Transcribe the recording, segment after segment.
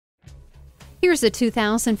Here's a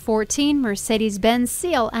 2014 Mercedes-Benz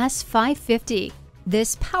CLS 550.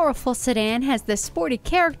 This powerful sedan has the sporty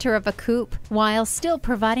character of a coupe while still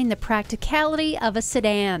providing the practicality of a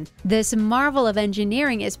sedan. This marvel of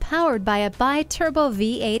engineering is powered by a bi-turbo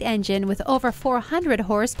V8 engine with over 400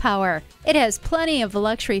 horsepower. It has plenty of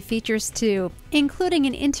luxury features too, including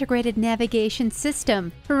an integrated navigation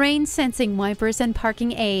system, rain-sensing wipers, and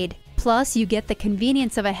parking aid. Plus, you get the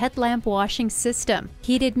convenience of a headlamp washing system,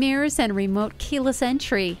 heated mirrors, and remote keyless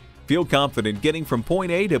entry. Feel confident getting from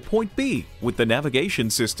point A to point B with the navigation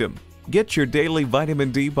system. Get your daily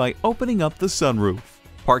vitamin D by opening up the sunroof.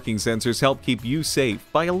 Parking sensors help keep you safe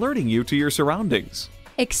by alerting you to your surroundings.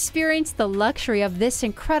 Experience the luxury of this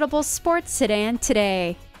incredible sports sedan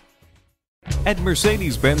today. At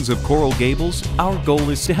Mercedes-Benz of Coral Gables, our goal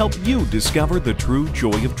is to help you discover the true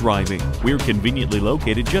joy of driving. We're conveniently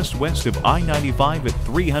located just west of I-95 at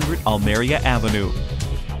 300 Almeria Avenue.